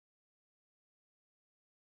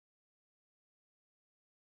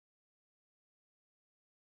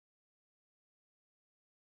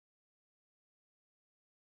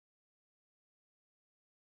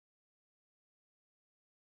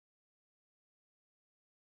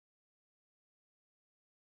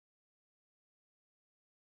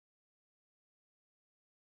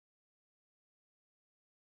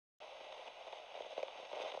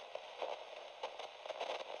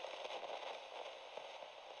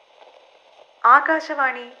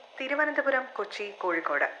ആകാശവാണി തിരുവനന്തപുരം, കൊച്ചി,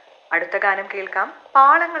 കോഴിക്കോട്. അടുത്ത ഗാനം കേൾക്കാം.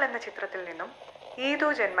 പാളങ്ങൾ എന്ന ചിത്രത്തിൽ നിന്നും ഏതോ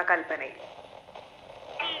ജന്മകൽപ്പനയിൽ.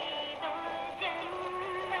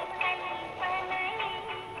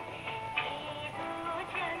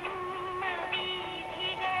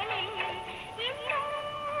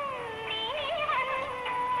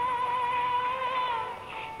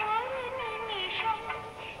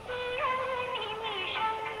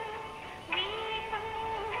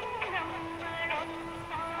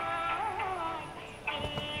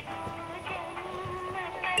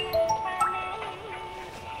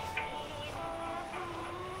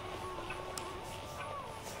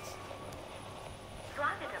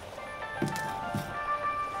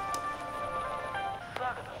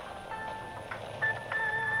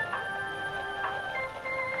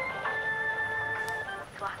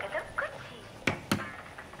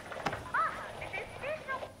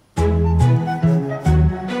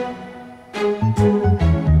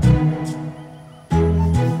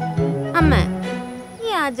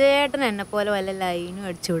 അജയേട്ടൻ എന്നെ പോലെ വല്ല ലൈനും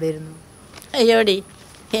അടിച്ചുവിടിരുന്നു. അയ്യോടി,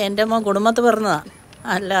 എൻ്റെ മോൻ കുടുംബത്ത് പറഞ്ഞതാ,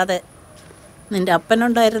 അല്ലാതെ നിന്റെ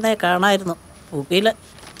അപ്പനുണ്ടായിരുന്നേ കാണായിരുന്നു ഊപ്പിയിൽ.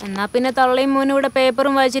 എന്നാ പിന്നെ തള്ളയും മോനും ഇവിടെ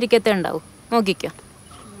പേപ്പറും വായിച്ചിരിക്കത്തേ ഉണ്ടാവും, നോക്കിക്കോ.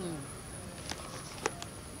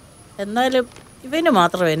 എന്നാലും ഇവന്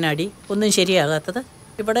മാത്രം എന്നടി ഒന്നും ശരിയാകാത്തത്?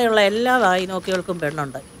 ഇവിടെയുള്ള എല്ലാ വായി നോക്കികൾക്കും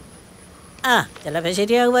പെണ്ണുണ്ട്. ആ, ചിലപ്പോൾ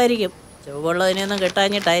ശരിയാകുമായിരിക്കും, ചുവള്ളതിനെയൊന്നും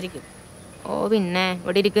കിട്ടാഞ്ഞിട്ടായിരിക്കും. ഓ പിന്നെ,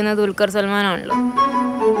 ഇവിടെ ഇരിക്കുന്നത് ദുൽഖർ സൽമാനാണല്ലോ.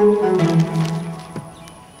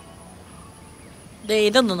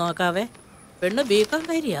 ഇതൊന്നും നോക്കാവേ, പെണ്ണ് ബീക്കം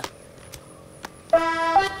കാര്യാ.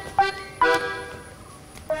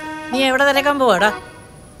 നീ എവിടെ തിരക്കാൻ പോവാടാ?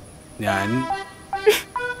 ഞാൻ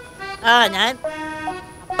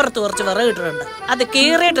അപ്പുറത്ത് കുറച്ച് വിറക് ഇട്ടിട്ടുണ്ട്, അത്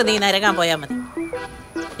കീറിയിട്ട് നീ നിരക്കാൻ പോയാൽ മതി.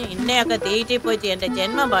 നിന്നെയൊക്കെ തീറ്റി പോയിട്ട് എൻ്റെ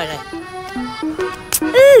ജന്മം പാഴായി.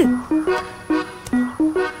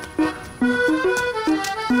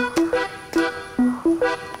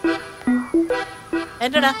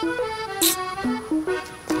 എന്റെടാ,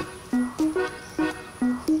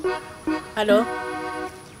 ഹലോ,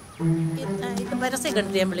 ഇത് പരസ്യം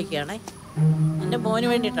കണ്ടിട്ട് ഞാൻ വിളിക്കുകയാണേ. എൻ്റെ മോന്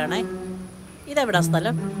വേണ്ടിയിട്ടാണേ. ഇതെവിടാ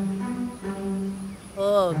സ്ഥലം? ഓ,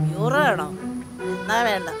 ബ്യൂറോ ആണോ? എന്നാ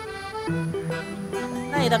വേണ്ട,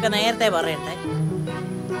 എന്നാ ഇതൊക്കെ നേരത്തെ പറയണ്ടേ.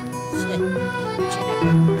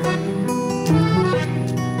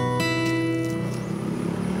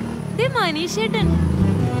 മനീഷേട്ടൻ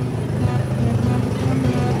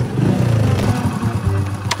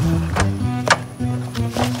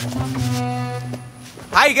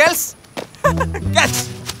ഹായ് ഗേൾസ്.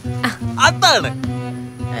 അതാണ്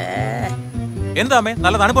എന്താമേ,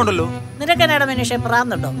 നല്ല തണുപ്പുണ്ടല്ലോ. നിനക്കെന്നാടാ മനുഷ്യ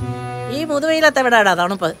പ്രാന്തുണ്ടോ? ഈ മുതുവയിലത്തെ എവിടാടാ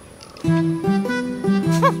തണുപ്പ്?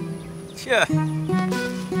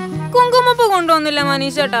 കുങ്കുമപ്പ് കൊണ്ടുവന്നില്ല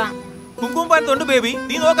മനീഷേട്ടാ. കുങ്കുമപ്പാലത്തുണ്ട് ബേബി,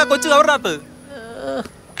 നീ നോക്കാ കൊച്ചു കവറിനകത്ത്.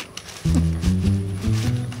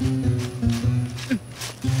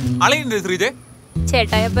 അളിയുണ്ട് ശ്രീജെ.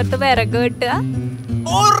 ചേട്ടായപ്പുറത്ത് വിറക് വെട്ടുക.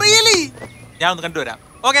 Oh really? ഞാൻ ഒന്ന് കണ്ടുവരാം.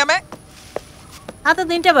 ഓക്കെ അമ്മേ. അത്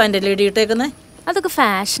നിന്റെ പാൻ്റല്ലേ ഇടിയിട്ടേക്കുന്നേ? അതൊക്കെ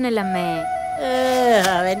ഫാഷനല്ലമ്മേ.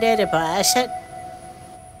 അവൻ്റെ ഒരു ഫാഷൻ.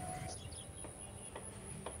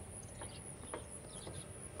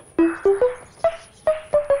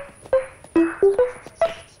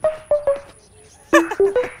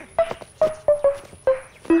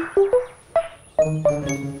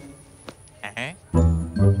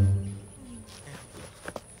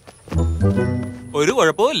 ഒരു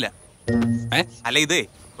കുഴപ്പമില്ല. അല്ല, ഇതേ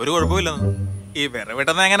ഒരു കുഴപ്പമില്ലെന്ന്. ഈ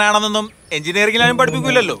വിറവിട്ടുന്ന എങ്ങനെയാണെന്നൊന്നും എഞ്ചിനീയറിംഗിലാരും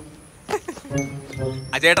പഠിപ്പിക്കൂലല്ലോ.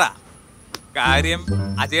 അജേട്ടാ, കാര്യം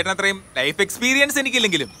അജേട്ടൻ അത്രയും ലൈഫ് എക്സ്പീരിയൻസ്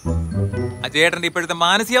എനിക്കില്ലെങ്കിലും അജേട്ടന്റെ ഇപ്പോഴത്തെ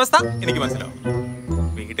മാനസികാവസ്ഥ എനിക്ക് മനസ്സിലാവും.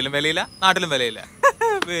 വീട്ടിലും വിലയില്ല, നാട്ടിലും വിലയില്ല.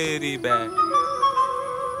 Very bad.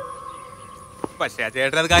 പക്ഷെ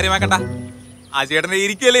അജേട്ടൻ അത് കാര്യമാക്കണ്ട. അജേട്ടന്റെ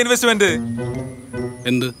ഇരിക്കല്ലേ ഇൻവെസ്റ്റ്മെന്റ്.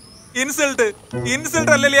 എന്ത് ഇൻസൾട്ട്?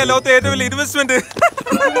 ഇൻസൾട്ട് അല്ലല്ലേ ലോകത്തെ ഏറ്റവും വലിയ ഇൻവെസ്റ്റ്മെന്റ്.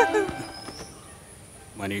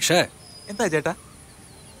 മനീഷ, എന്താ ചേട്ടാ?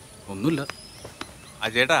 ഒന്നുമില്ല.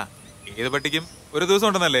 അജേട്ടാ, ഏത് പട്ടിക്കും ഒരു ദിവസം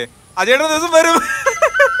ഉണ്ടെന്നല്ലേ? അജേട്ട ദിവസം വരും.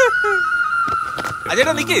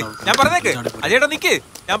 അജേട്ടാ നിക്ക്, ഞാൻ പറഞ്ഞേക്ക്. അജേട്ടാ നിക്ക്,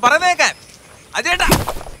 ഞാൻ പറഞ്ഞേക്കാൻ. അജേട്ടാ,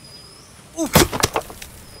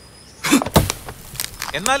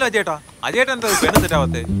 എന്നാലും അജേട്ടാ, അജേട്ടൻ എന്താ പെണ്ണ്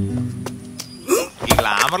സെറ്റാവത്തെ? ഈ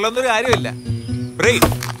ഗ്ലാമറിലൊന്നും ഒരു കാര്യമില്ല, ബ്രെയിൻ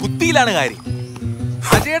ബുദ്ധിയിലാണ് കാര്യം.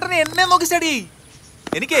 അജേട്ടനെ എന്നെ നോക്കി സ്റ്റഡി.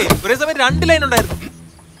 എനിക്ക് ഒരേ സമയം 2 ലൈൻ ഉണ്ടായിരുന്നു.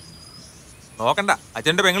 നോക്കണ്ട,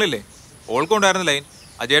 അജയന്റെ പെങ്ങളില്ലേ, ഓൾക്കുണ്ടായിരുന്ന ലൈൻ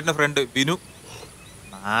അജയേട്ടന്റെ ഫ്രണ്ട് വിനു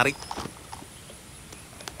മാറി.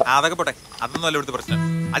 അതൊക്കെ പോട്ടെ, അതൊന്നും അല്ല ഇവിടുത്തെ പ്രശ്നം.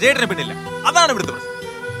 അജയേട്ടനെ പെണ്ണില്ല, അതാണ് ഇവിടുത്തെ പ്രശ്നം.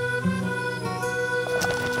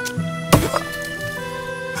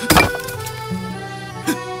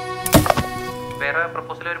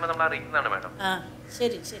 നമ്മൾ അറിയിക്കുന്നതാണ് മാഡം. ആ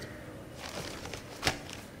ശരി ശരി.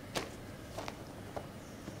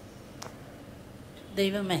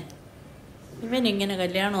 ദൈവമേ, ഇവനിങ്ങനെ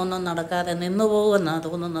കല്യാണമൊന്നും നടക്കാതെ നിന്നു പോകുമെന്നാണ്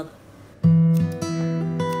തോന്നുന്നത്.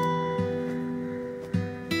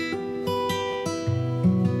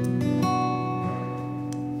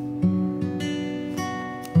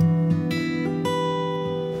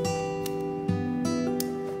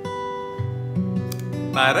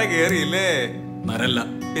 നര കേറിയില്ലേ? നരല്ല,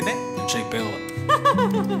 പിന്നെ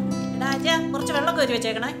കുറച്ച് വെള്ളം കോരി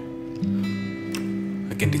വെച്ചേക്കണേ.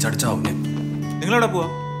 കെട്ടിച്ചടിച്ചാവും ഞാൻ. നിങ്ങളെവിടെ പോവാ?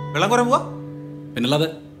 വെള്ളം കോരാൻ പോവാ? പിന്നല്ലാതെ.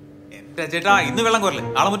 എന്റെ ചേട്ടാ, ഇന്ന് വെള്ളം കോരല്ലേ,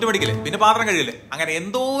 നാളെ മുറ്റം പഠിക്കില്ലേ, പിന്നെ പാത്രം കഴിയില്ലേ, അങ്ങനെ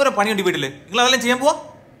എന്തോരം പണിയുണ്ട് വീട്ടില്. നിങ്ങൾ അതെല്ലാം ചെയ്യാൻ പോവാ?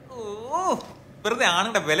 ഓ, വെറുതെ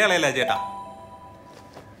ആണിന്റെ വില കളയല്ല ചേട്ടാ.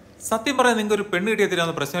 സത്യം പറയാൻ നിങ്ങൾക്ക് ഒരു പെണ്ണ് കിട്ടിയ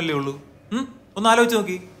തരാവുന്ന പ്രശ്നമല്ലേ ഉള്ളൂ. ഒന്ന് ആലോചിച്ച്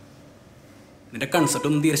നോക്കി. നിന്റെ കൺസെപ്റ്റ്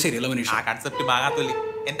ഒന്നും തീരെ ശരിയല്ല മനീഷ. ആ കൺസെപ്റ്റ് ഭാഗത്തല്ലേ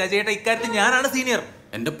എന്റെ ചേട്ടാ. ഇക്കാര്യത്തിൽ ഞാനാണ് സീനിയർ.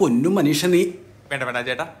 എന്റെ പൊന്നും മനീഷ, നീ വേണ്ട വേണ്ട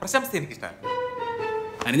ചേട്ടാ, പ്രശംസ എനിക്കിഷ്ടമാണ്.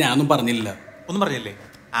 അതിന് ഞാനൊന്നും പറഞ്ഞില്ല. ഒന്നും പറഞ്ഞില്ലേ?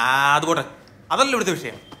 ആ അതുകൊട്ടെ, അതല്ല ഇവിടുത്തെ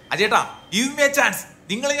വിഷയം. അജേട്ടാ, ഗിവ് മീ എ ചാൻസ്.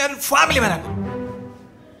 നിങ്ങളെ ഞാൻ ഫാമിലി മാനാക്കും.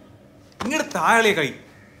 നിങ്ങളുടെ താഴെ കൈ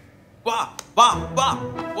വാ വാ വാ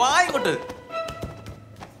വാ ഇങ്ങോട്ട്.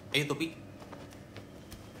 തൊപ്പി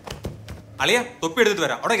അളിയ, തൊപ്പി എടുത്തിട്ട്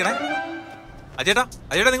വരാം. അവിടെ ഇരിക്കണേ. അജേട്ടാ,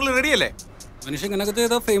 അജേട്ടാ നിങ്ങൾ റെഡിയല്ലേ? മനുഷ്യ ഇങ്ങനൊക്കെ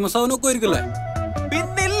ചെയ്താൽ ഫേമസ് ആവാനൊക്കെ ആയിരിക്കല്ലേ?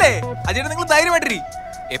 പിന്നില്ലേ അജേട്ടാ, നിങ്ങൾ ധൈര്യമായിട്ടിരി.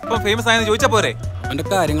 എപ്പം ഫേമസ് ആയെന്ന് ചോദിച്ചാ പോരെ? അവന്റെ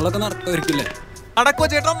കാര്യങ്ങളൊക്കെ നടക്കുമായിരിക്കില്ലേ? നടക്കുവോ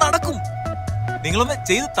ചേട്ടാ? നടക്കും. നിങ്ങളൊന്ന്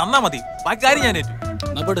ചെയ്ത് തന്നാ മതി, ബാക്കി കാര്യം ഞാൻ ഏറ്റു.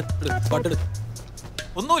 പാട്ടെടു.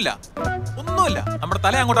 ഒന്നുമില്ല ഒന്നുമില്ല, നമ്മുടെ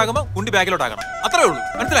തല അങ്ങോട്ടാകുമ്പോ കുണ്ടി ബാക്കിലോട്ടാക്കണം, അത്രേ ഉള്ളൂ.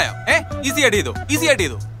 മനസ്സിലായോ? ഈസി ആയിട്ട് ചെയ്തോ, ഈസി ആയിട്ട്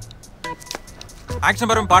ചെയ്തോ. ആക്ഷൻ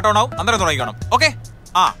പരം പാട്ടോണാവും, അന്നേരം തുടങ്ങിക്കണം. ഓക്കെ,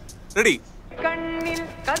 ആ റെഡി.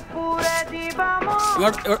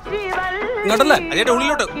 ഇങ്ങോട്ടല്ലേ? അജേട്ടാ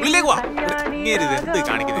ഉള്ളിലോട്ട്, ഉള്ളിലേക്ക് വാ. എന്ത്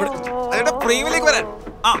കാണിക്കുന്നത്? അജേട്ടാ ഫ്രെയിമിലേക്ക് വരാൻ.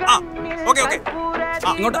 Okay okay.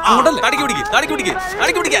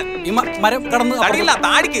 ഈ മരം കടന്ന് തടിയില്ല,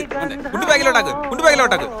 താടിക്ക്. കുണ്ടി ബാഗിലോട്ടാക്ക്, കുണ്ടി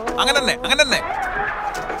ബാഗിലോട്ടാക്ക്. അങ്ങനെ തന്നെ, അങ്ങനെ തന്നെ.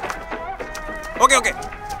 Okay okay.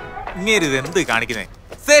 ഇങ്ങേരിത് എന്ത് കാണിക്കുന്നേ?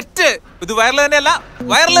 സെറ്റ്. ഇത് വയറില് തന്നെയല്ല,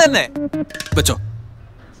 വയറില് തന്നെ വെച്ചോ.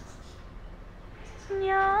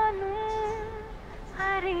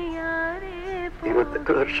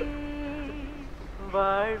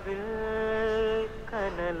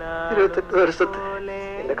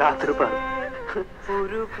 എന്റെ കാത്തിരിപ്പാണ്.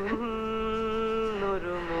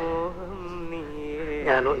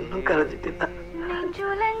 ഞാനൊന്നും കളഞ്ഞിട്ടില്ല.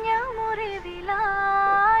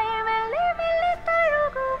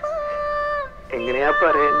 എങ്ങനെയാ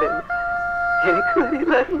പറയണ്ടേ? എനിക്ക്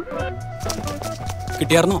അറിയില്ലായിരുന്നു.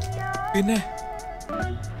 കിട്ടിയായിരുന്നോ? പിന്നെ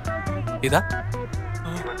ഇതാ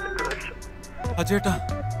അജേട്ടാ.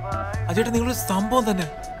 അജേട്ടാ നിങ്ങളൊരു സംഭവം തന്നെ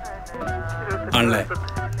ആണല്ലേ?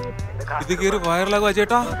 ഇത് കേറി വൈറലാകും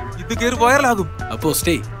അജേട്ടാ, ഇത് കേറി വൈറലാകും.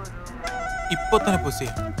 പോസ്റ്റേ ഇപ്പൊ തന്നെ പോസ്റ്റ്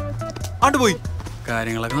ചെയ്യാം. ആണ്ടുപോയി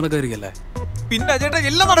കാര്യങ്ങളൊക്കെ നടക്കായിരിക്കല്ലേ? പിന്നെ അജേട്ടാ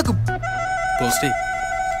എല്ലാം നടക്കും. പോസ്റ്റേ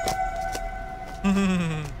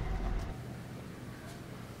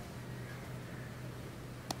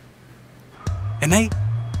എന്നായി?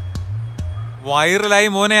 വൈറലായി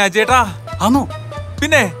മോനെ അജേട്ടാ. ആണോ?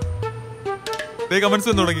 പിന്നെ കമന്റ്സ്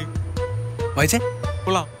വന്നു തുടങ്ങി. വായിച്ചേ.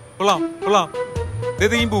 കൊള്ളാം കൊള്ളാം കൊള്ളാം.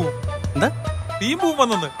 തീം പൂവും. എന്താ തീം പൂവും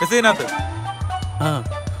വന്നു മെസ്സേജിനകത്ത്.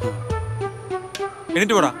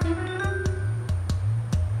 എന്നിട്ട് പോടാ.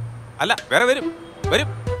 അല്ല വേറെ വരും വരും.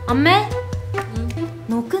 അമ്മേ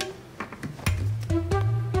നോക്ക്.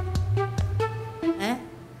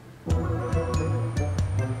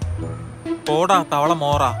 പോടാ തവള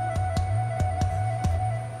മോറ.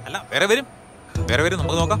 അല്ല വേറെ വരും, വേറെ വരും,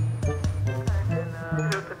 നമുക്ക് നോക്കാം.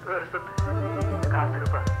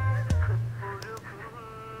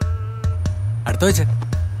 അടുത്ത വെച്ച.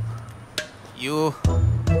 അയ്യോ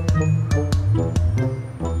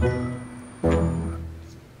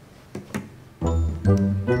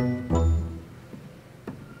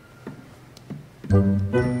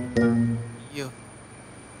അയ്യോ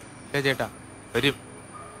ചേട്ടാ വരും.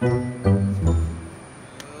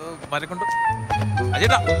 മരക്കൊണ്ടു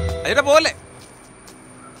അജേട്ടാ, അജേട്ടാ പോലെ.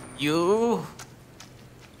 അയ്യോ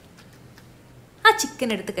ആ ചിക്കൻ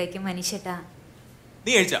എടുത്ത് കഴിക്കും മനീഷേട്ടാ.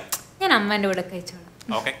 നീ കഴിച്ചാ? ഞാൻ അമ്മേന്റെ കൂടെ കഴിച്ചോളാം.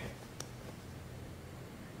 ഓക്കെ.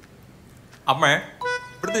 അമ്മേ,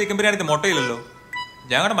 ഇവിടുത്തെ ചിക്കൻ ബിരിയാണിക്ക് മുട്ടയില്ലല്ലോ.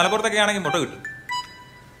 ഞങ്ങളുടെ മലപ്പുറത്തൊക്കെ ആണെങ്കിൽ മുട്ട കിട്ടും,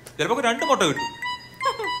 ചിലപ്പോ 2 മുട്ട കിട്ടും.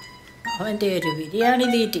 അവന്റെ ഒരു ബിരിയാണി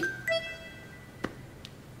തീറ്റി.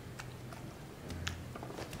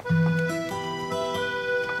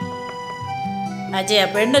 അജയ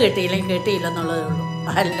പെണ്ണ് കിട്ടിയില്ലെങ്കിൽ കിട്ടിയില്ലെന്നുള്ളതേ ഉള്ളൂ,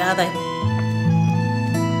 അല്ലാതെ.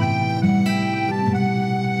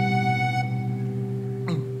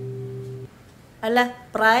 അല്ല,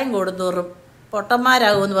 പ്രായം കൂടുന്തോറും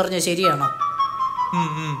പൊട്ടന്മാരാകുമെന്ന് പറഞ്ഞാൽ ശരിയാണോ?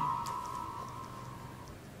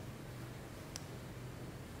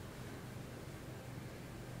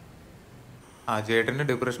 ആ ചേട്ടന്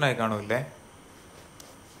ഡിപ്രഷൻ ആയി കാണൂല്ലേ?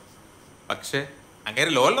 പക്ഷെ അങ്ങനെ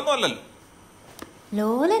ലോലനൊന്നും അല്ലല്ലോ.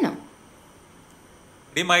 ലോലനോ?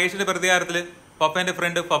 ഈ മഹേഷിന്റെ പ്രതികാരത്തില് പപ്പേന്റെ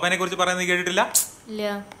ഫ്രണ്ട് പപ്പനെ കുറിച്ച് പറയുന്നത് കേട്ടിട്ടില്ല? ഇല്ല.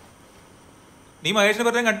 നീ മഹേഷിന്റെ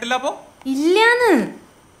പ്രതികാരം കണ്ടിട്ടില്ല? അപ്പൊ ഇല്ലാന്ന്.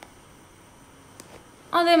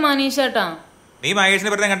 അതെ മനീഷേട്ടാ, നീ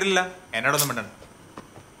മഹേഷിന്റെ പ്രതികാരം കണ്ടിട്ടില്ല? എന്നോടൊന്നും മിണ്ടണ്ട.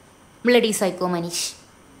 Bloody psycho Manish.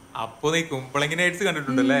 അപ്പൊ നീ കുമ്പളങ്ങിനെ എയ്ഡ്സ്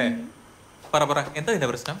കണ്ടിട്ടുണ്ടല്ലേ? പറ പറ, എന്താ നിന്റെ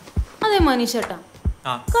പ്രശ്നം? അതെ മനീഷേട്ടാ,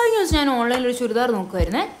 കഴിഞ്ഞ ദിവസം ഞാൻ ഓൺലൈനിൽ ഒരു ചുരിദാർ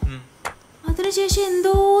നോക്കുമായിരുന്നേ. അതിനുശേഷം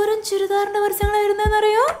എന്തോരം ചുരിദാറിന്റെ പരസ്യങ്ങളാ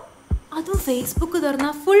വരുന്നതെന്നറിയോ? അതും ഫേസ്ബുക്ക് തുറന്ന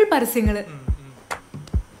ഫുൾ പരസ്യങ്ങള്.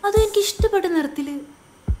 അതും എനിക്ക് ഇഷ്ടപ്പെട്ട നിറത്തില്.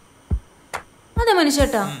 അതെ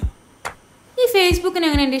മനീഷേട്ടാ, ഈ ഫേസ്ബുക്കിന്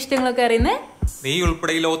എങ്ങനെ എന്റെ ഇഷ്ടങ്ങളൊക്കെ അറിയുന്നേ? നീ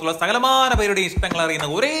ഉൾപ്പെടെ ഈ ലോകത്തുള്ള സകലമാന പേരുടെ ഇഷ്ടങ്ങൾ അറിയുന്ന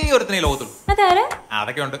ഒരേ ഒരുത്തിനെ ലോകത്തുള്ളൂ. അതാരാ?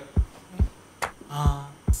 അതൊക്കെ ഉണ്ട്.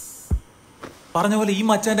 പറഞ്ഞ പോലെ ഈ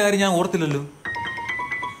മച്ചാന്റെ കാര്യം ഞാൻ ഓർത്തില്ലല്ലോ.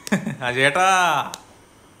 ആ ചേട്ടാ,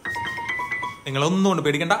 നിങ്ങളൊന്നും കൊണ്ട്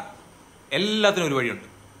പേടിക്കണ്ട, എല്ലാത്തിനും ഒരു വഴിയുണ്ട്.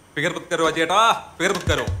 ഫിഗർ ബുക്കരോ ചേട്ടാ, ഫിഗർ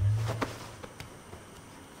ബുക്കരോ.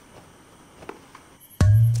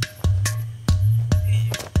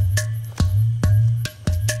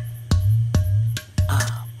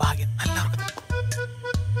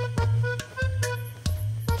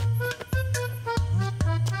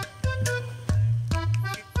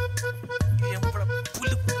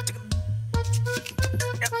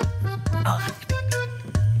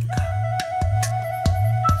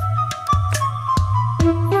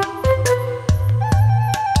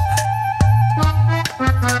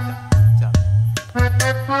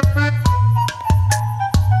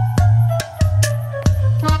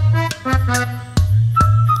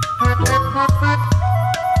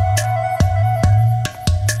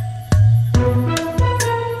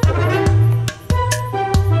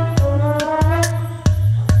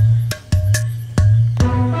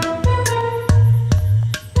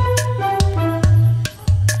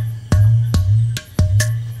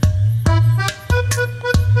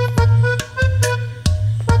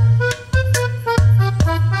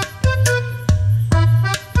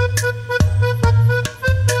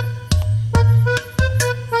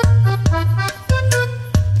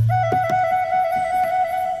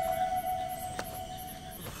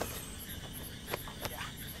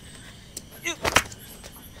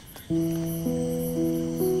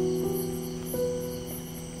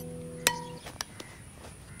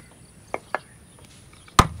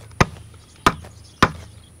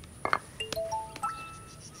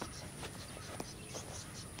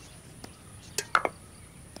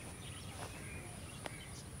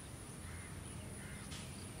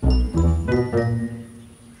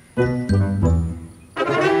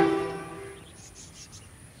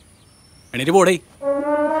 എണീറ്റ് പോടേ.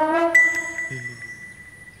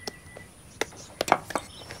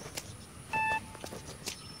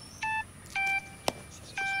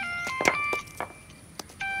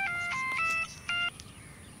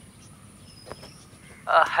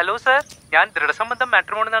 ഹലോ സാർ, ഞാൻ ദൃഢസംബന്ധം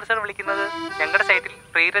മാട്രിമോണി എന്നാണ് സാർ വിളിക്കുന്നത്. ഞങ്ങളുടെ സൈറ്റിൽ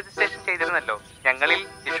പ്രീ രജിസ്ട്രേഷൻ ചെയ്തിരുന്നല്ലോ. ഞങ്ങളിൽ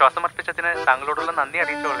വിശ്വാസമർപ്പിച്ചതിന് താങ്കളോടുള്ള നന്ദി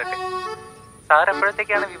അറിയിച്ചുകൊള്ളട്ടെ. സാർ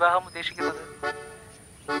എപ്പോഴത്തേക്കാണ് വിവാഹം ഉദ്ദേശിക്കുന്നത്?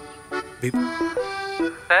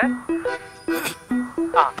 സാർ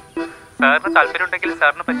സാറിന് താല്പര്യമുണ്ടെങ്കിൽ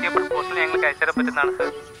സാറിന് പറ്റിയ പ്രപ്പോസൽ ഞങ്ങൾക്ക് അയച്ചുതരാൻ പറ്റുന്നതാണ്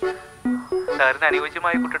സാർ. സാറിന്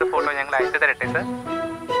അനുയോജ്യമായ കുട്ടിയുടെ ഫോട്ടോ ഞങ്ങൾ അയച്ചു തരട്ടെ സാർ?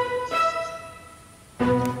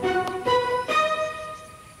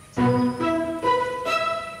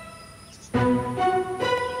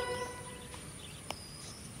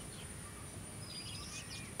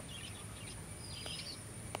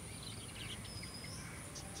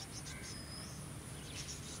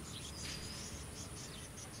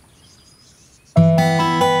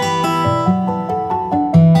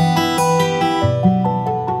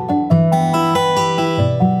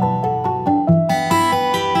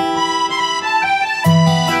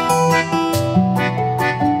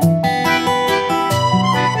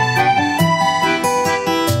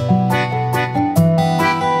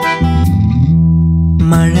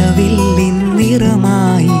 മഴവില്ലിൻ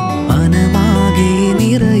നിറമായി മനമാകെ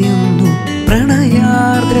നിറയുന്നു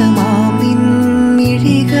പ്രണയാർദ്രമാം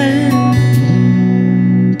നിൻമിഴികൾ.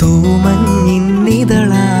 തൂമഞ്ഞിൻ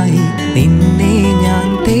നിഴലായി നിന്നെ ഞാൻ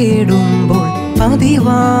തേടുമ്പോൾ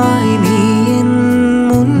പതിവായി നീ എൻ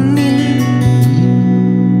മുന്നിൽ.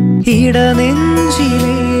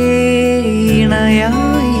 ഇടനെഞ്ചിലെ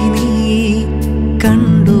ഇണയായി നീ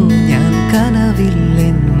കണ്ടു ഞാൻ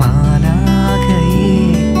കനവില്ലെൻ മാലാഖയെ.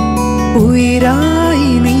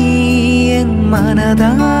 ഉയിരായി നീ എൻ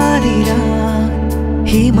മനതാരിലാ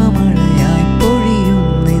ഹിമമഴയായി പൊഴിയും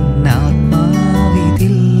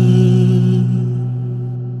നിന്നാത്മാവിതിൽ.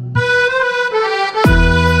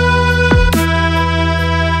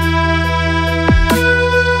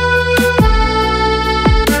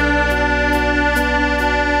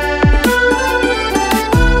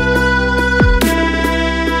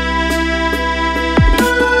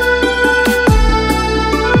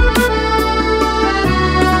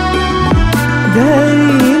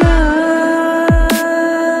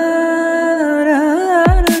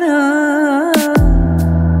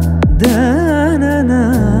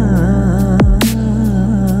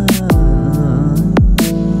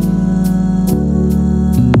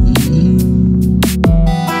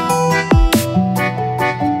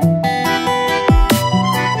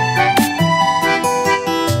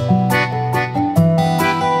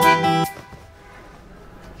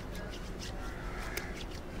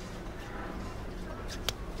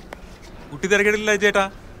 കുട്ടി തിരക്കിടില്ല ചേട്ടാ.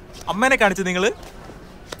 അമ്മേനെ കാണിച്ചു നിങ്ങള്?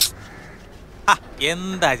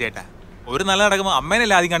 എന്താ ചേട്ടാ, ഒരു നല്ല നടക്കുമ്പോ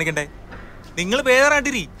അമ്മേനല്ലേ ആദ്യം കാണിക്കണ്ടേ? നിങ്ങൾ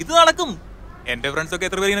പേരാണ്ടിരി, ഇത് നടക്കും. എന്റെ ഫ്രണ്ട്സ് ഒക്കെ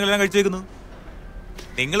എത്ര പേര് ഇങ്ങനെ കഴിച്ചു വെക്കുന്നു.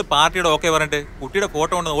 നിങ്ങൾ പാർട്ടിയുടെ ഓക്കെ പറഞ്ഞിട്ട് കുട്ടിയുടെ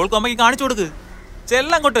ഫോട്ടോ കൊണ്ട് ഓൾക്കും അമ്മയ്ക്ക് കാണിച്ചു കൊടുക്ക്.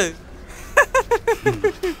 ചെല്ലങ്ങോട്ട്.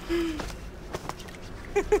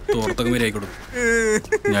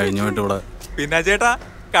 പിന്നെ ചേട്ടാ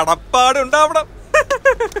കടപ്പാട് ഉണ്ടാവണം.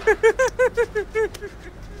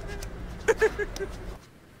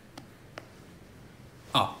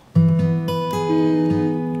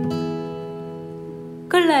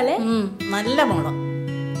 കൊള്ളാലേ? നല്ല മോളോ.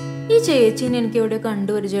 ഈ ചേച്ചീനെ എനിക്ക് ഇവിടെ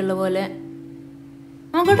കണ്ടുപരിചയമുള്ള പോലെ.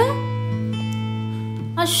 നോക്കട്ടെ,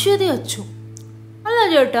 അശ്വതി അച്ചു അല്ല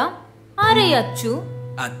ചേട്ടാ? ആരാ ഈ അച്ചു?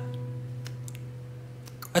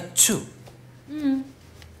 അച്ചു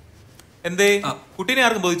എന്തേ കുട്ടീനെ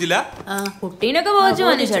ആർക്കും ബോധിച്ചില്ല? കുട്ടീനൊക്കെ ബോധിച്ചു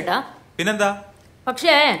മതി ചേട്ടാ. പിന്നെന്താ?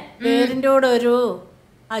 പക്ഷേ പേരിന്റെ കൂടെ ഒരു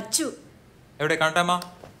അച്ചു. എവിടെ കാണട്ടാമ?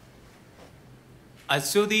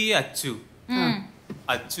 അശ്വതി അച്ചു.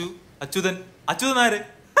 അച്ചു അച്യുതൻ. അച്യുതൻ ആര്?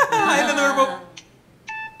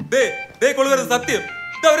 സത്യം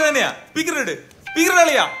ഇതവര് തന്നെയാ. സ്പീക്കറിട്, സ്പീക്കർ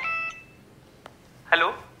കളിയാ. ഹലോ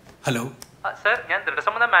ഹലോ സർ, ഞാൻ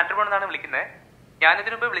ദൃഢസംബന്ധം മാട്രിമോണിയിൽ നിന്നാണ് വിളിക്കുന്നത്. ഞാൻ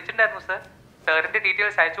ഇതിനു മുമ്പ് വിളിച്ചിട്ടുണ്ടായിരുന്നു സർ. സാറിന്റെ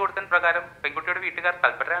ഡീറ്റെയിൽസ് അയച്ചു കൊടുത്തതിന് പ്രകാരം പെൺകുട്ടിയുടെ വീട്ടുകാർ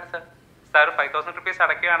തൽപരരാണ് സർ. സാർ 5,000 റുപ്പീസ്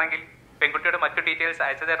അടയ്ക്കുകയാണെങ്കിൽ പെൺകുട്ടിയുടെ മറ്റു ഡീറ്റെയിൽസ്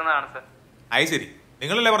അയച്ചു തരുന്നതാണ് സർ. അത് ശരി,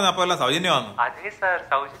 നിങ്ങളല്ലേ പറഞ്ഞ അപ്പൊ എല്ലാം സൗജന്യമാണെന്ന്? അതെ സർ,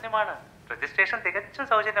 സൗജന്യമാണ്. രജിസ്ട്രേഷൻ തികച്ചും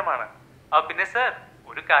സൗജന്യമാണ്. പിന്നെ സർ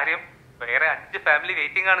ഒരു കാര്യം, വേറെ 5 ഫാമിലി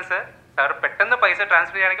വെയിറ്റിംഗ് ആണ് സർ. സാർ പെട്ടെന്ന് പൈസ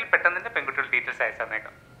ട്രാൻസ്ഫർ ചെയ്യുകയാണെങ്കിൽ പെട്ടെന്ന് തന്നെ പെൺകുട്ടിയുടെ ഡീറ്റെയിൽസ് അയച്ചു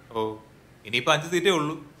തന്നേക്കാം. ഓ, ഇനിയിപ്പോ 5 സീറ്റേ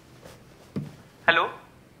ഉള്ളൂ. ഹലോ,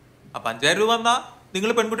 അപ്പൊ 5,000 രൂപ വന്നാ നിങ്ങൾ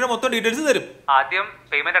പെൺകുട്ടിയുടെ മൊത്തം ഡീറ്റെയിൽസ് തരും. ആദ്യം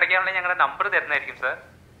പേയ്മെന്റ് അടയ്ക്കാനുള്ള ഞങ്ങളുടെ നമ്പർ തരുന്നതായിരിക്കും സർ.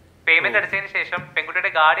 പേയ്മെന്റ് അടച്ചതിന് ശേഷം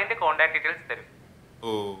പെൺകുട്ടിയുടെ ഗാർഡിയന്റെ കോൺടാക്ട് ഡീറ്റെയിൽസ് തരും. ഓ,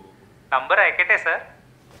 നമ്പർ അയക്കട്ടെ സർ?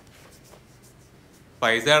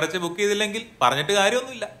 പൈസ അടച്ച് ബുക്ക് ചെയ്തില്ലെങ്കിൽ പറഞ്ഞിട്ട്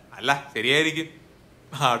കാര്യമൊന്നുമില്ല. അല്ല, ശരിയായിരിക്കും.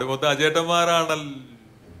 ആട് മൊത്തം അജേട്ടന്മാരാണല്ലോ.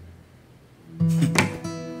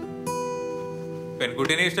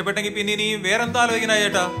 പെൺകുട്ടീനെ ഇഷ്ടപ്പെട്ടെങ്കിൽ പിന്നെ ഇനി വേറെന്താ ആലോചിക്കണ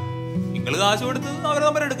ചേട്ടാ? നിങ്ങൾ കാശ് കൊടുത്ത് അവരെ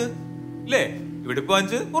നമ്പർ എടുക്ക്. ഇല്ലേ? ഇവിടെ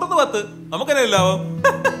 5 പുറത്ത് 10, നമുക്കല്ലേ ലാഭം.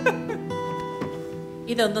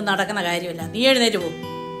 ഇതൊന്നും നടക്കുന്ന കാര്യമല്ല. നീ എഴുന്നേറ്റ് പോകും.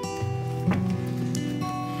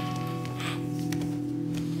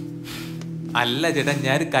 അല്ല ചേട്ടാ,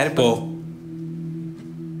 ഞാൻ കാര്യം പോ.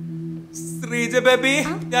 ശ്രീജ ബേബി,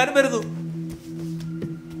 ഞാനും വരുന്നു.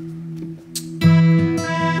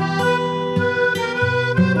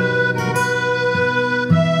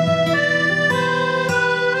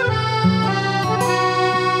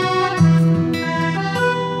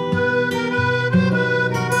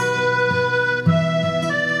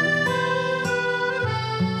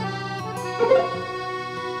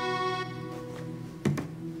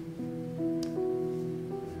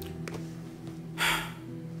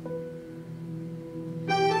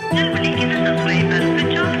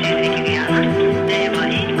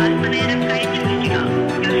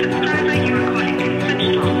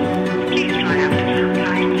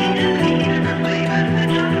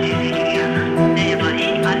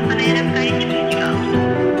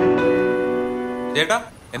 ചേട്ടാ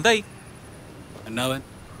എന്തായി? എന്നാവൻ?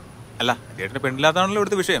 അല്ല, ചേട്ടന് പെണ്ണില്ലാത്താണല്ലോ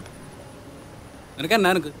ഇവിടുത്തെ വിഷയം. നിനക്ക് എന്നാ?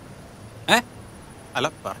 നിനക്ക് അല്ല,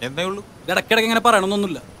 പറഞ്ഞതേ ഉള്ളൂ. ഇടയ്ക്കിടയ്ക്ക് ഇങ്ങനെ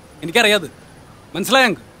പറയണമെന്നൊന്നുമില്ല, എനിക്കറിയാത്. മനസ്സിലായ?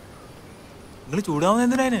 നിങ്ങൾ ചൂടാവുന്ന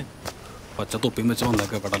എന്തിനാ? പച്ച തൊപ്പിയും വെച്ച്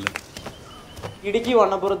വന്നേക്കപ്പെടല്ലേ. ഇടുക്കി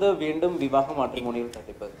വണ്ണപ്പുറത്ത് വീണ്ടും വിവാഹ മാട്രിമോണിയൽ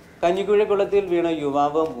തട്ടിപ്പ്. കഞ്ഞിക്കുഴി കുളത്തിൽ വീണ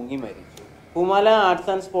യുവാവ് മുങ്ങി മരിച്ചു. കുമാല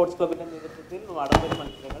ആർട്സ് ആൻഡ് സ്പോർട്സ് ക്ലബിന്റെ നേതൃത്വത്തിൽ വടംവലി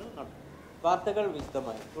മത്സരങ്ങൾ നടന്നു. വാർത്തകൾ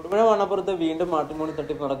വിശദമായി. തൊടുപുഴ വണ്ണപ്പുറത്ത് വീണ്ടും മാട്രിമോണി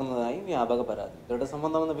തട്ടിപ്പ് നടക്കുന്നതായി വ്യാപക പരാതി.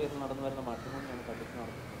 ദൃഢസംബന്ധം എന്ന പേരിൽ നടന്നു വരുന്ന മാട്രിമോണിയാണ് തട്ടിപ്പ്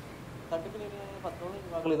നടന്നത്. തട്ടിപ്പിനിരയായ 10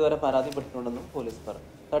 യുവാക്കൾ ഇതുവരെ പരാതിപ്പെട്ടിട്ടുണ്ടെന്നും പോലീസ് പറഞ്ഞു.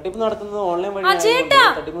 തട്ടിപ്പ് നടത്തുന്നത് ഓൺലൈൻ വഴി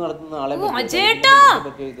തട്ടിപ്പ് നടത്തുന്ന ആളെ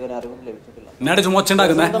പറ്റി ഇതുവരെ അറിവ് ലഭിച്ചിട്ടില്ല.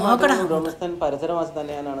 ഉടമസ്ഥൻ പരിസരവാസി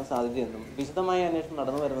തന്നെയാനാണ് സാധ്യതയെന്നും വിശദമായ അന്വേഷണം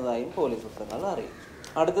നടന്നു വരുന്നതായും പോലീസ് വൃത്തങ്ങൾ അറിയിച്ചു.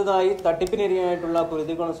 അടുത്തതായി തട്ടിപ്പിനിരയായിട്ടുള്ള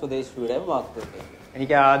കുരുതികുളം സ്വദേശിയുടെ വാക്കുകൾ.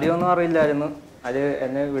 എനിക്ക് ആദ്യമൊന്നും അറിയില്ലായിരുന്നു. അത്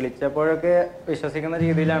എന്നെ വിളിച്ചപ്പോഴൊക്കെ വിശ്വസിക്കുന്ന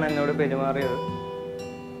രീതിയിലാണ് എന്നോട് പെരുമാറിയത്.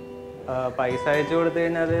 പൈസ അയച്ചു കൊടുത്തു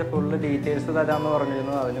കഴിഞ്ഞാൽ ഫുള്ള് ഡീറ്റെയിൽസ് തരാമെന്ന്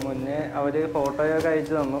പറഞ്ഞിരുന്നു. അതിന് മുന്നേ അവർ ഫോട്ടോയൊക്കെ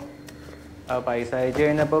അയച്ചു തന്നു. പൈസ അയച്ചു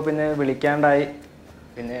കഴിഞ്ഞപ്പോൾ പിന്നെ വിളിക്കാണ്ടായി.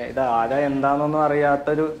 പിന്നെ ഇത് ആരാ എന്താണെന്നൊന്നും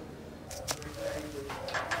അറിയാത്തൊരു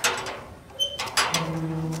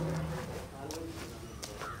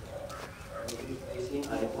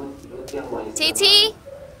ചേച്ചി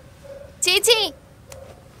ചേച്ചി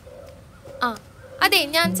ആ അതെ,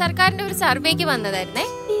 ഞാൻ സർക്കാരിന്റെ ഒരു സർവേക്ക് വന്നതായിരുന്നേ.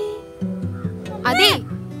 അതെ,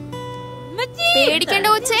 പേടിക്കേണ്ട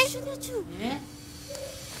കൊച്ചേ.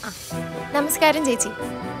 നമസ്കാരം ചേച്ചി.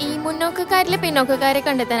 ഈ മുന്നോക്കക്കാരിലെ പിന്നോക്കക്കാരെ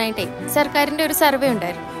കണ്ടെത്താനായിട്ടേ സർക്കാരിന്റെ ഒരു സർവേ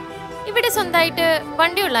ഉണ്ടായിരുന്നു. ഇവിടെ സ്വന്തമായിട്ട്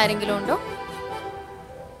വണ്ടിയുള്ള ആരെങ്കിലും ഉണ്ടോ?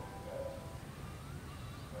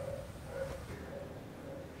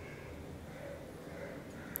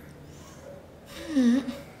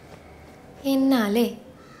 എന്നാലേ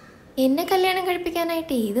എന്നെ കല്യാണം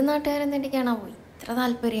കഴിപ്പിക്കാനായിട്ട് ഏത് നാട്ടുകാരൻ തന്നെയാണോ ഇത്ര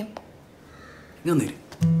താല്പര്യം?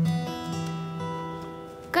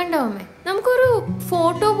 കണ്ടോ അമ്മേ, നമുക്കൊരു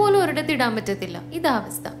ഫോട്ടോ പോലും ഒരിടത്ത് ഇടാൻ പറ്റത്തില്ല. ഇതാ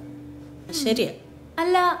അവസ്ഥ. ശരിയാ.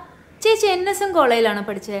 അല്ല ചേച്ചി NSM കോളേജിലാണോ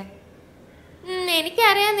പഠിച്ചേ?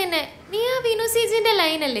 എനിക്കറിയാം നിന്നെ. നീ ആ വിനു സീജിന്റെ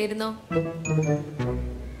ലൈൻ അല്ലായിരുന്നോ?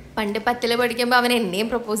 പണ്ട് 10ൽ പഠിക്കുമ്പോ അവൻ എന്നെയും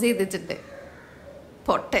പ്രപ്പോസ് ചെയ്തിട്ടുണ്ട്.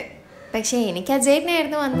 പൊട്ടെ. പക്ഷെ എനിക്ക്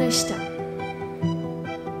അജയനായിരുന്നു അന്ന് ഇഷ്ടം.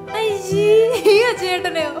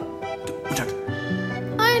 അജയേട്ടനെയോ?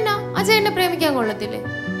 എന്നാ അജയനെ പ്രേമിക്കാൻ കൊള്ളത്തില്ലേ?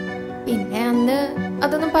 പിന്നെ അന്ന്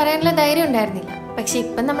അതൊന്നും പറയാനുള്ള ധൈര്യം ഉണ്ടായിരുന്നില്ല. പക്ഷെ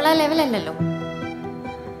ഇപ്പം നമ്മൾ ആ ലെവലല്ലല്ലോ.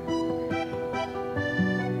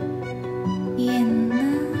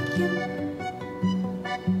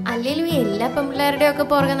 അല്ലേലും എല്ലാ പെൺപിള്ളേരുടെയും ഒക്കെ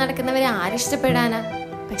പുറകെ നടക്കുന്നവരെ ആരിഷ്ടപ്പെടാനാ?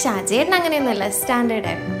 പക്ഷെ അജയേട്ടൻ അങ്ങനെയൊന്നുമല്ല, സ്റ്റാൻഡേർഡ്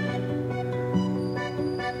ആയിരുന്നു.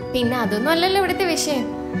 പിന്നെ അതൊന്നും അല്ലല്ലോ ഇവിടുത്തെ വിഷയം.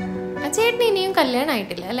 അജയേട്ടന് ഇനിയും കല്യാണം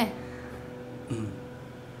ആയിട്ടില്ല അല്ലേ?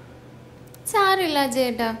 സാരമില്ല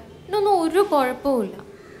അജയേട്ടാ, ഇതൊന്നും ഒരു കുഴപ്പമില്ല.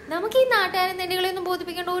 നമുക്ക് ഈ നാട്ടുകാരൻ തെണ്ടികളെയൊന്നും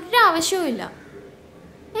ബോധിപ്പിക്കേണ്ട ഒരു ആവശ്യവും ഇല്ല.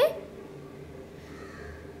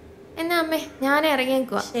 എന്നാ അമ്മേ, ഞാൻ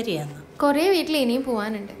ഇറങ്ങിയേക്കുവാ. ശരിയാണ്. കൊറേ വീട്ടിൽ ഇനിയും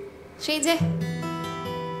പോവാനുണ്ട്. ശ്രീജേ,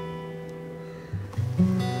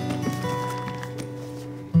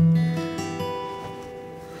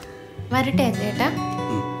 വരട്ടെ അജയേട്ടാ.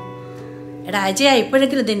 എടാ അജയ,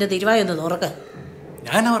 ഇപ്പോഴെങ്കിലും നിന്റെ തിരുവായൊന്ന് തുറക്ക.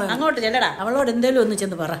 അങ്ങോട്ട് ചെല്ലടാ, അവളോട് എന്തേലും ഒന്ന്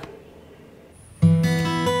ചെന്ന് പറ.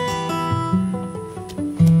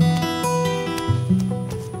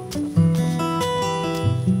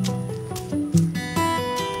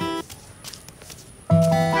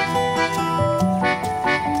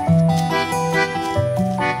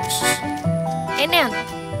 എന്നെയാണ്.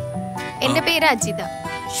 എന്റെ പേര് അജിത,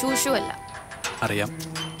 ശൂഷു അല്ല. അറിയാം.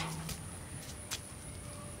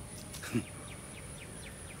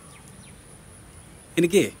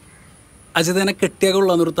 എനിക്ക് അജിതനെ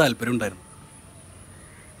കെട്ടിയാകൊള്ളാന്നൊരു താല്പര്യം ഉണ്ടായിരുന്നു.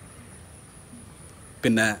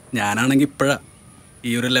 പിന്നെ ഞാനാണെങ്കിൽ ഇപ്പോഴാ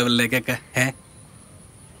ഈ ഒരു ലെവലിലേക്കൊക്കെ.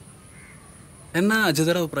 എന്നാ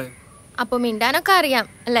അജിതയുടെ അഭിപ്രായം? അപ്പൊ മിണ്ടാനൊക്കെ അറിയാം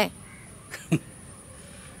അല്ലേ?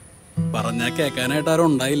 പറഞ്ഞാ കേൾക്കാനായിട്ട് ആരും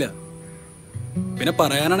ഉണ്ടായില്ല. പിന്നെ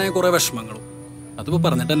പറയാനാണെങ്കിൽ കുറെ വിഷമങ്ങളും. അതിപ്പോ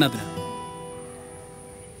പറഞ്ഞിട്ട് തന്നെ അതിനാ.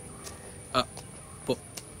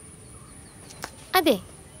 അതെ,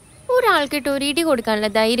 ഒരാൾക്കിട്ട് ഒരു ഇടി കൊടുക്കാനുള്ള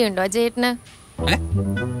ധൈര്യം ഉണ്ടോ അജയേട്ടന്?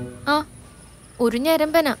 ആ, ഒരു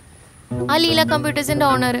ഞരമ്പനാ ആ ലീല കമ്പ്യൂട്ടേഴ്സിന്റെ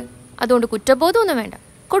ഓണർ. അതുകൊണ്ട് കുറ്റബോധമൊന്നും വേണ്ട.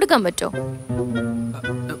 കൊടുക്കാൻ പറ്റോ?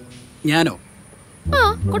 ഞാനോ? ആ,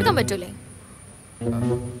 കൊടുക്കാൻ പറ്റൂലേ?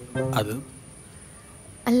 അത്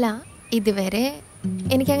അല്ല, ഇതുവരെ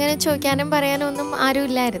എനിക്കങ്ങനെ ചോദിക്കാനും പറയാനും ഒന്നും ആരും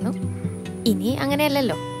ഇല്ലായിരുന്നു. ഇനി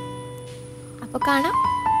അങ്ങനെയല്ലല്ലോ. അപ്പൊ കാണാം.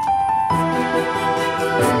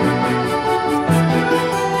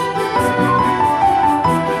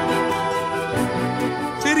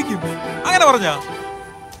 ശരിക്കും അങ്ങനെ പറഞ്ഞ?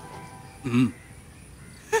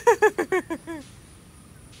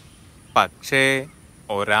 പക്ഷേ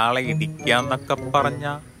ഒരാളെ ഇടിക്കാന്നൊക്കെ പറഞ്ഞ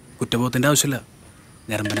കുറ്റബോധത്തിന്റെ ആവശ്യമില്ല.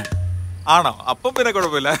 ഞരമ്പന ആണോ? അപ്പം പിന്നെ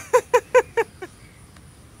കുഴപ്പമില്ല.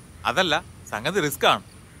 അതല്ല, സംഗതി റിസ്ക് ആണ്.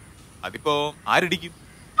 അതിപ്പോ ആരിടിക്കും?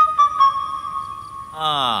 ആ,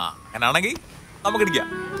 അങ്ങനാണെങ്കിൽ നമുക്ക് ഇടിക്കാം.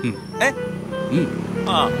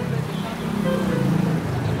 ആ,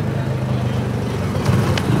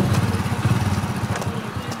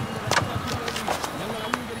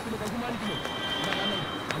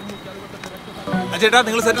 ചേട്ടാ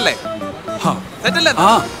നിങ്ങൾ സെറ്റല്ലേ? സെറ്റല്ലേ?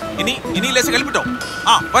 ഇനി ലേശം കളിപ്പിട്ടോ.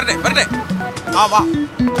 ആ വരട്ടെ വരട്ടെ. ആ വാ.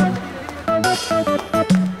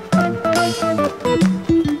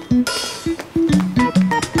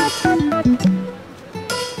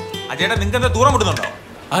 അജയേട്ടാ നിങ്ങൾക്ക് എന്താ ദൂരം വിടുന്നുണ്ടോ?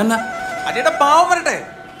 അജയേട്ടാ പാവം വരട്ടെ.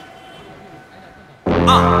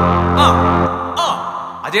 ആ ആ ആ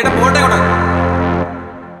അജയേട്ടാ പോട്ടെ കൂടെ.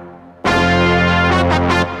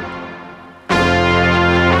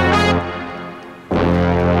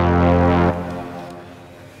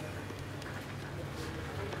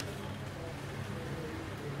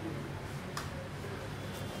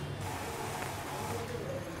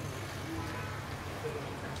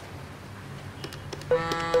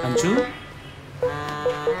 Anju,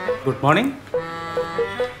 good morning.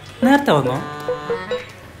 നേരത്തെ വന്നോ?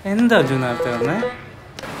 എന്താ അഞ്ജു നേരത്തെ വന്നേ?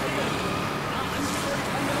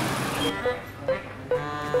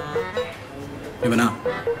 ഇവനാ?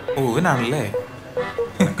 ഓ ഇവനാണല്ലേ.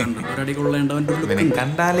 ഇവനെ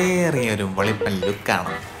കണ്ടാലേ അറിയൊരു വെളിപ്പൻ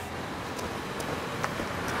ലുക്കാണ്.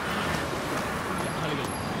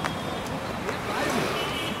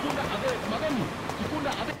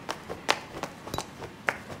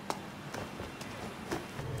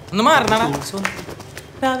 ഒന്ന് മാറണ.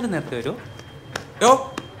 രാവിലെ നേരത്തെ വരുമോ?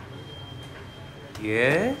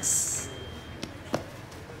 യെസ്.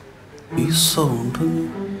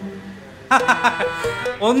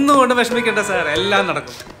 ഒന്നുകൊണ്ട് വിഷമിക്കണ്ട സാർ, എല്ലാം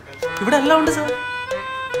നടക്കും. ഇവിടെ എല്ലാം ഉണ്ട് സാർ,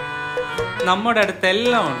 നമ്മുടെ അടുത്ത്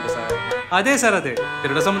എല്ലാം ഉണ്ട് സാർ. അതെ സാർ, അതെ,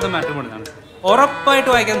 ദൃഢസമ്മതം മാട്രിമോണിയാണ്. ഉറപ്പായിട്ട്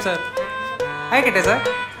വായിക്കാം സാർ. അയക്കട്ടെ സാർ.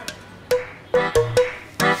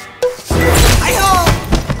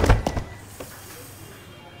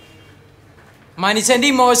 മനുഷ്യന്റെ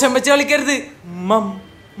ഇമോഷൻ വെച്ച് കളിക്കരുത്.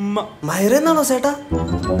 മയറെന്നാണോ ചേട്ടാ?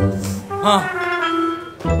 ആ